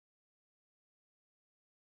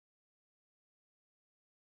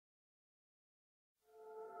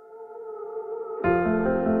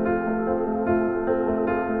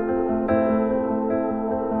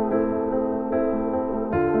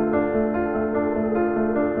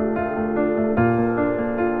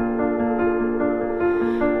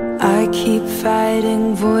keep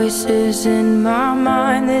fighting voices in my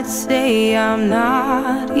mind that say I'm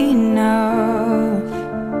not enough.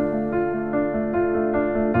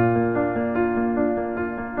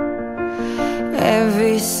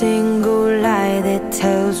 Every single lie that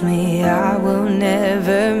tells me I will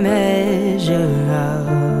never measure up.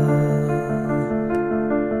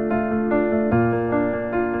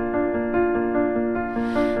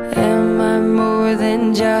 Am I more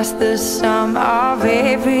than just the sum of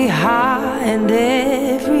every high and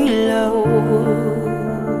every low?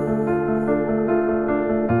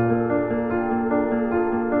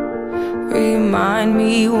 Remind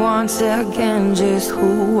me once again just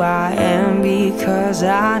who I am, because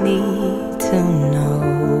I need to know.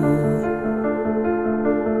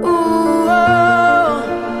 Ooh, oh,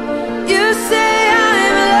 you say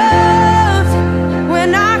I'm loved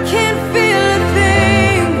when I can't feel a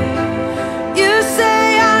thing. You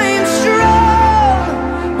say I'm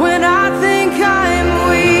strong when I think I'm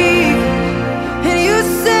weak. And you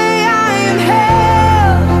say I am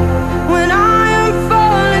held when I am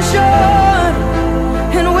falling short.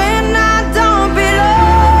 And when I don't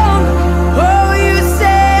belong, oh, you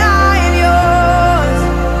say I am yours.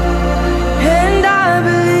 And I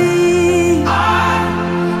believe,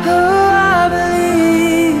 oh, I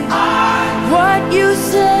believe what you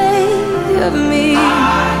say of me.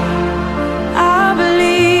 I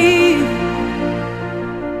believe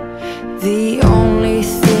the only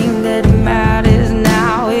thing that matters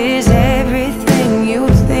now is everything you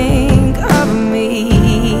think of me.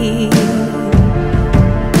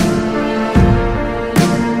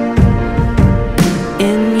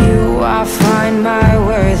 In you I find my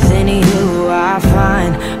worth, in you I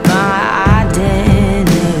find my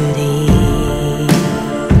identity.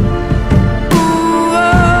 Ooh,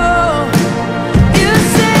 oh, you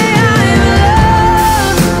say I'm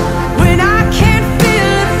loved when I can't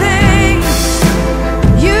feel a thing.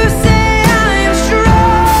 You say I'm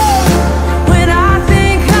strong when I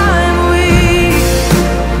think I'm weak.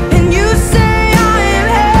 And you say I am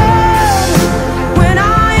held when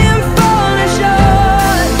I am falling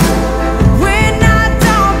short. When I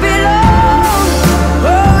don't belong,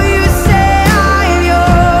 oh, you say I am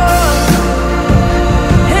yours.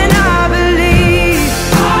 And I believe,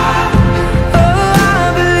 oh, I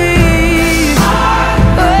believe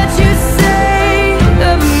what you say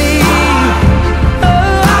of me.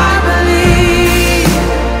 Oh, I believe.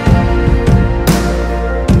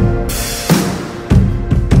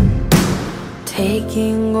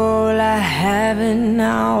 Taking all I have and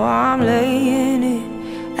now I'm laying it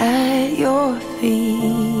at your feet.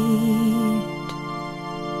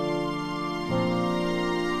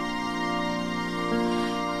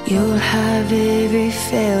 You'll have every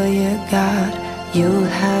failure, God. You'll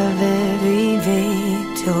have every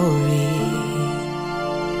victory.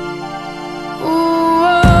 Ooh,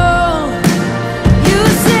 oh, you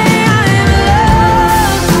say I'm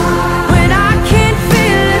loved when I can't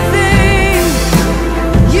feel a thing.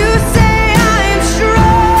 You say I'm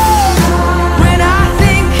strong when I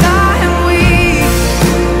think I'm weak.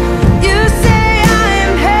 You say I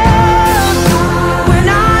am held when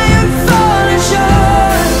I am falling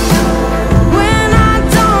short. When I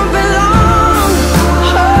don't belong,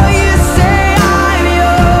 oh, you say I'm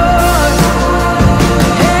yours.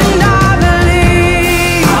 And I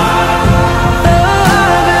believe, oh,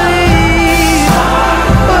 I believe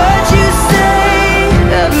what you say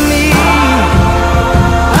of me.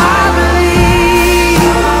 I believe,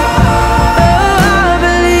 oh, I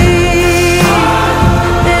believe,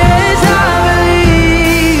 yes, I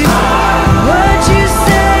believe what you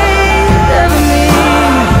say of me.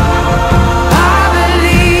 I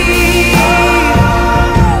believe.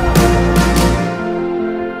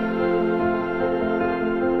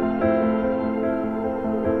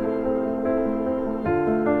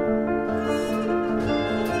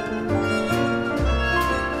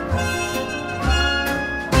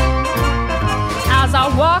 As I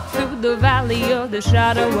walk through the valley of the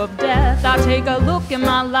shadow of death, I take a look in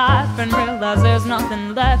my life and realize there's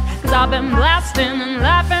nothing left. Cause I've been blasting and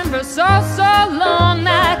laughing for so long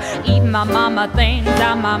that even my mama thinks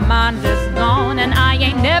that my mind is gone. And I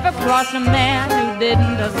ain't never crossed a man who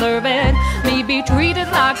didn't deserve it. Me be treated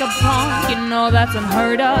like a punk, you know that's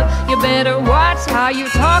unheard of. You better watch how you're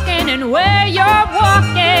talking and where you're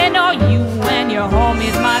walking, or you and your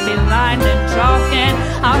homies might be lying and talking.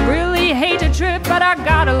 I really hate to trip, but I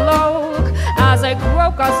gotta look. As I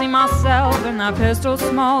croak, I see myself in that pistol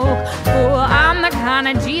smoke. Oh, I'm the kind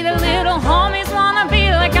of G that little homies wanna be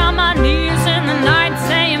like. On my knees in the night,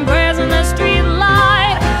 saying prayers in the street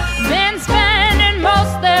light. Been spending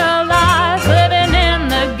most their lives living in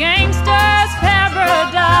the gangster's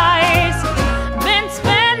paradise.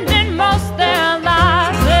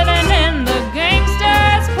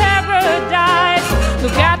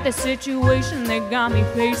 situation they got me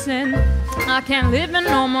facing. I can't live a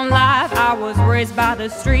normal life, I was raised by the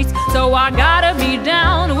streets, so I gotta be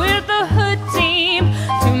down with the hood team.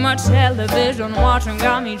 Too much television watching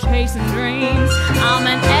got me chasing dreams. I'm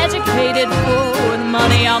an educated fool with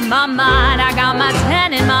money on my mind. I got my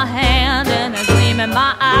 10 in my hand and a gleam in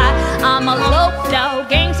my eye. I'm a low-down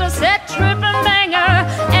gangster, set tripping banger,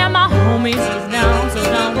 and my homies is down, so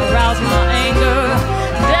down to rouse my anger.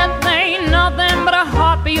 Death ain't nothing but a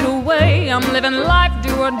heartbeat away. I'm living life,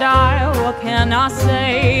 do or die, what can I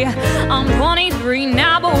say? I'm 23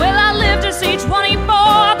 now, but will I live to see 24?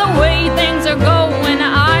 The way things are going,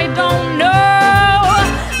 I don't know.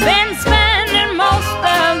 Been spending most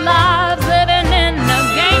their lives living in a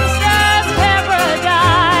gangster's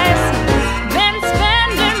paradise. Been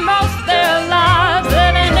spending most their lives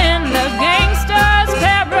living in the gangster's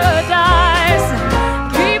paradise.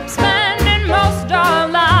 Keep spending most our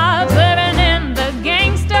lives living in the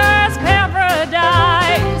gangster's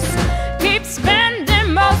paradise. Keep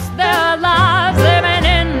spending most their lives living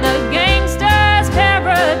in the gangster's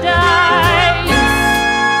paradise.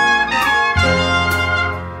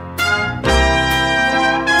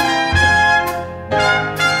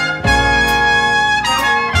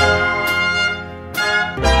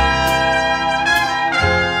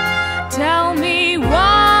 Tell me,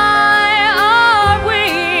 why are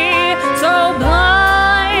we so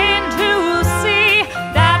blind to see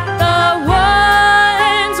that the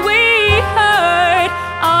ones we hurt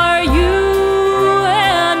are you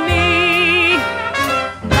and me?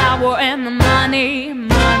 Power and the money,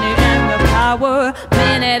 money and the power.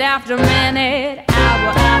 Minute after minute,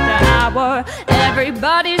 hour after hour,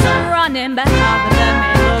 everybody's running, but how them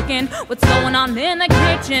ain't looking. What's going on in the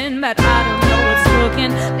kitchen, but I don't know what's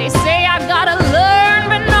cooking. They say I gotta learn,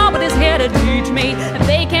 but nobody's here to teach me. If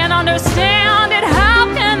they can't understand it, how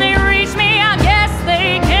can they reach me? I guess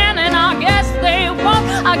they can and I guess they won't.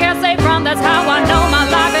 I guess they front, that's how I know my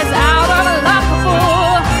life is out of luck.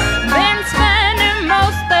 Fool. Been spending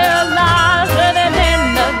most their lives living in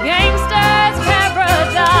the gangster's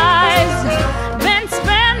paradise. Been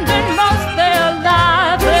spending most their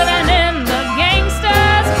lives living in the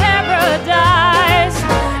gangster's paradise.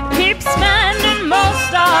 Keep spending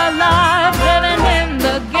most our lives living in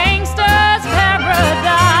the gangster's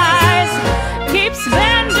paradise. Keep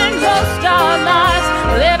spending most our lives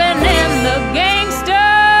living in the gangster's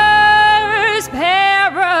paradise.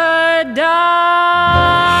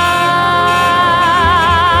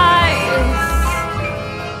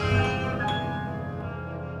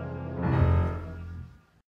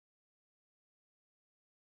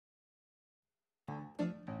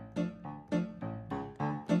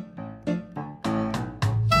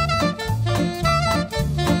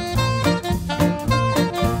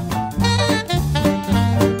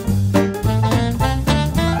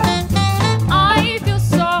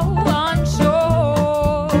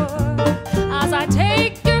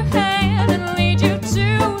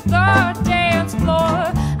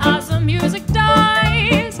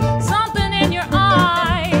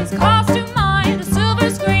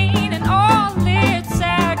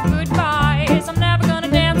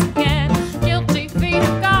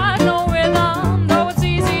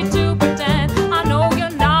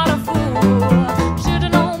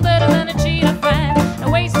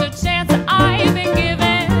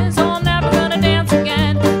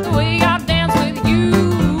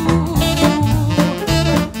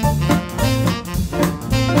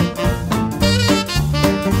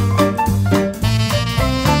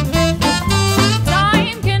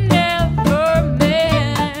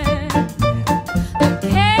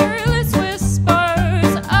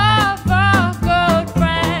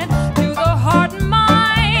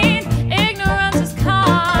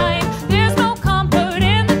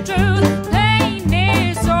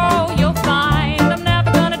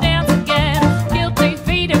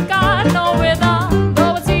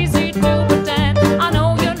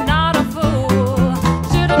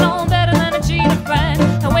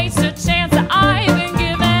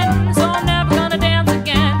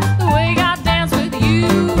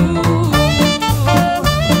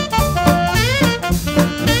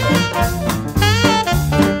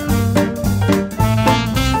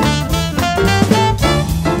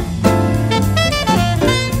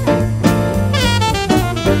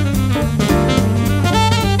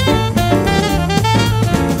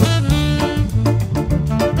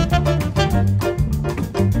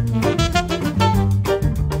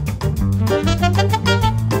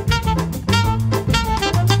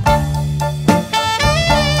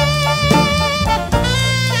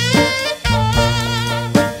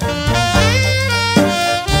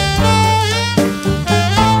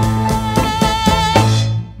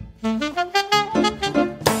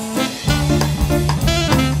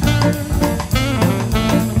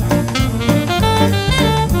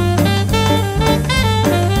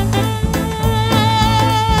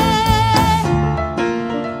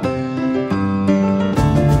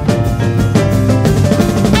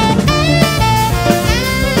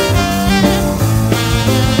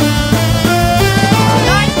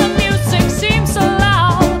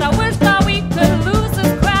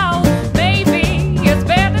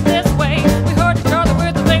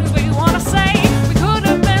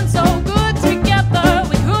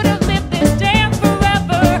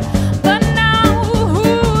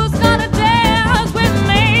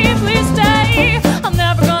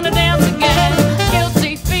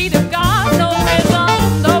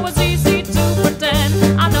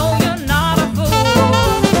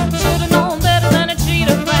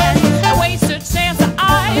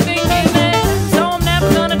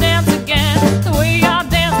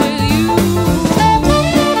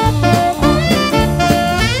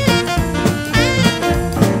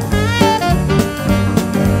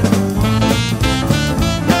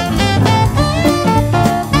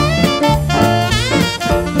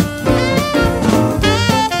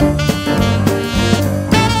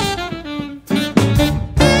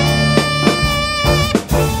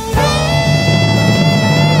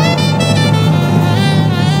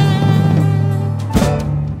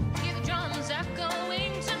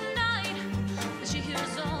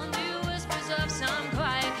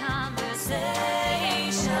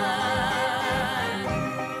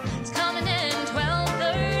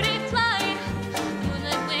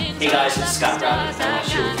 Hey guys, it's Scott Rabbit. I want to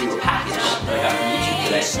share with you a package that I got from YouTube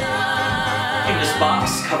today. In this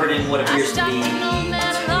box, covered in what appears to be videos.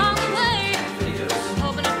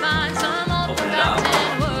 Open it up.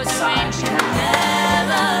 Inside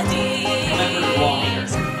we have a wall meter.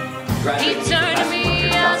 He turned to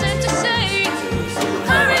me as if to say,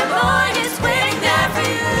 hurry boy, it's waiting there for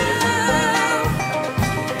you.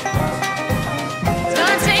 It's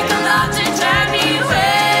gonna take a lot to turn me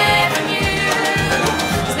away from you.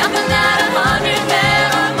 There's nothing that 100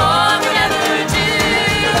 men or more would ever do.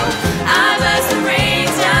 I bless the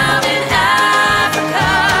rains down in Africa.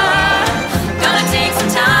 Gonna take some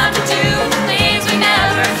time to do the things we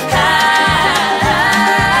never had.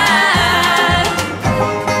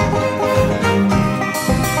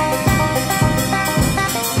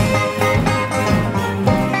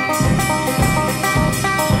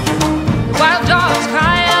 Wild dogs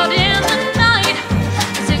cry out in the night,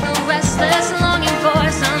 sing a restless longing for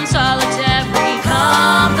some solitary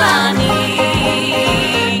company.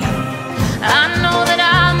 I know that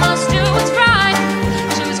I must do what's right.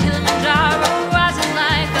 Choose Kilimanjaro, rising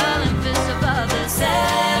like Olympus above the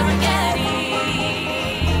Serengeti.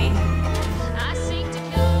 I seek to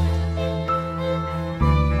kill.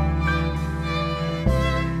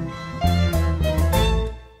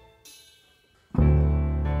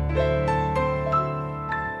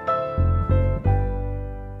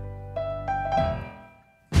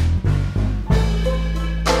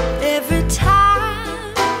 Every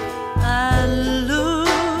time I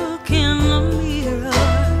look in the mirror,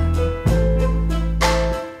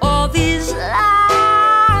 all these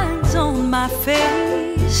lines on my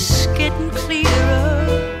face getting clearer.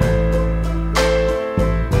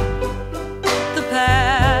 The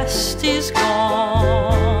past is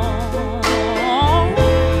gone.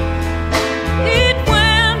 It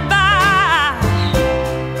went by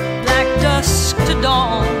like dusk to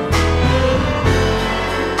dawn.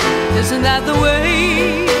 Isn't that the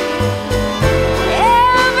way?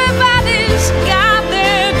 Everybody's got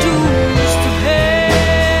their dues to pay.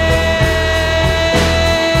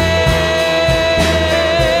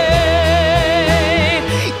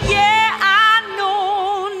 Yeah, I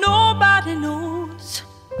know nobody knows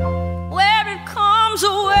where it comes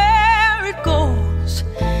or where it goes.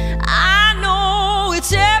 I know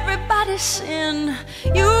it's everybody's sin.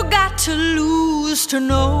 You got to lose to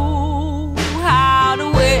know how to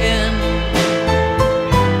win.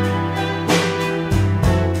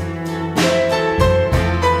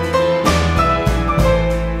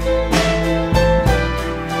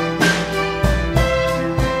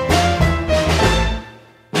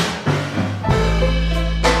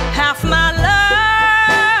 Half my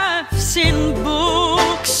life's in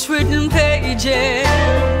books, written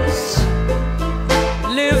pages,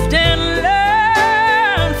 lived and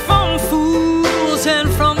learned from fools and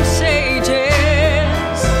from sages.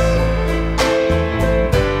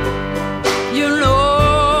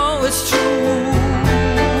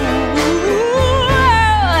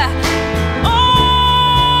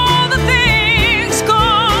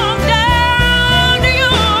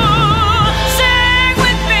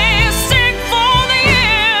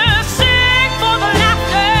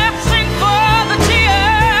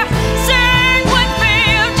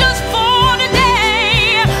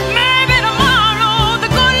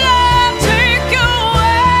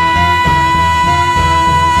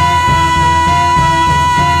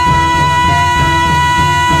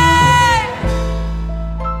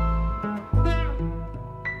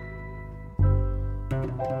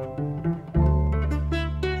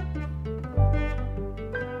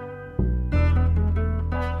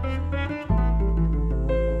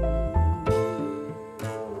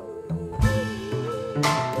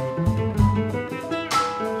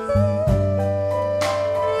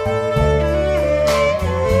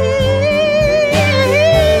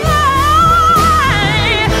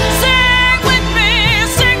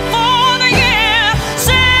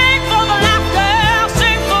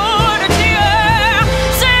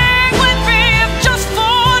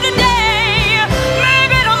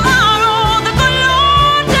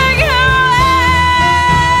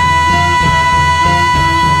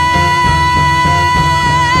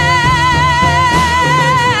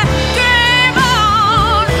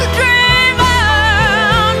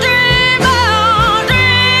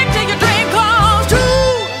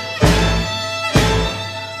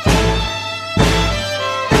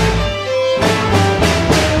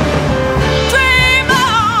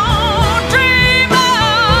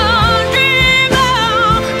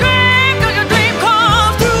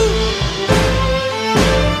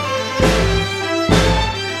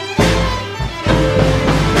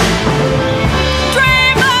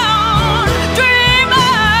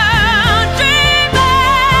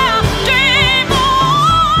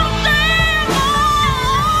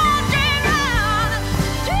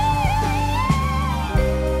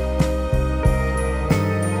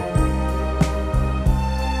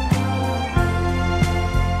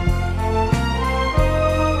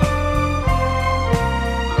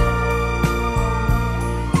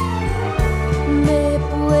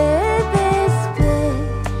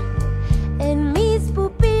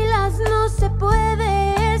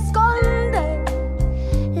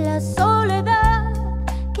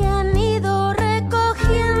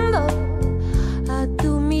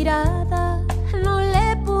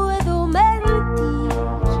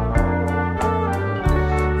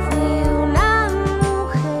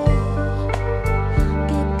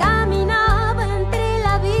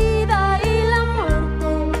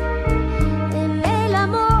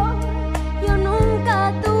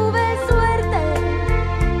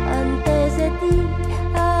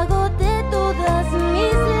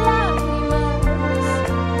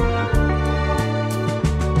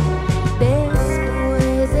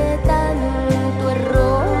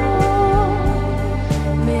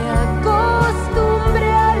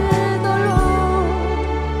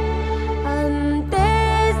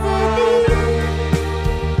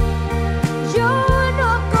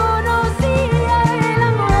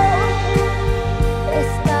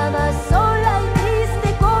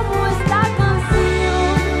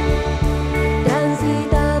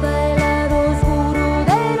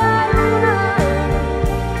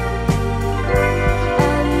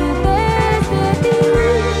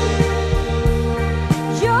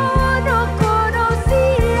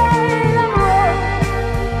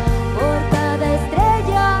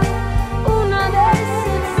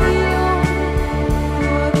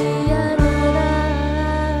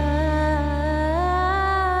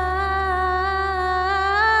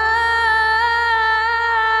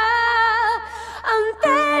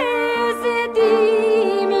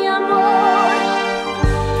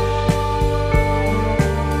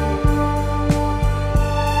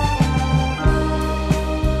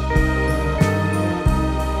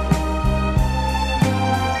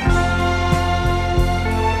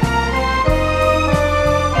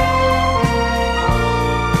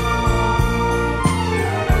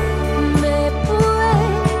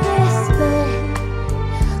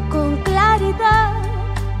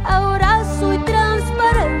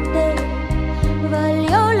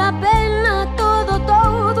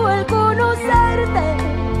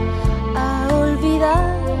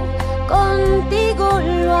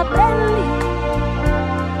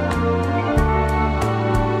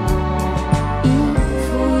 Y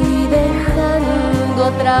fui dejando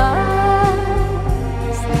atrás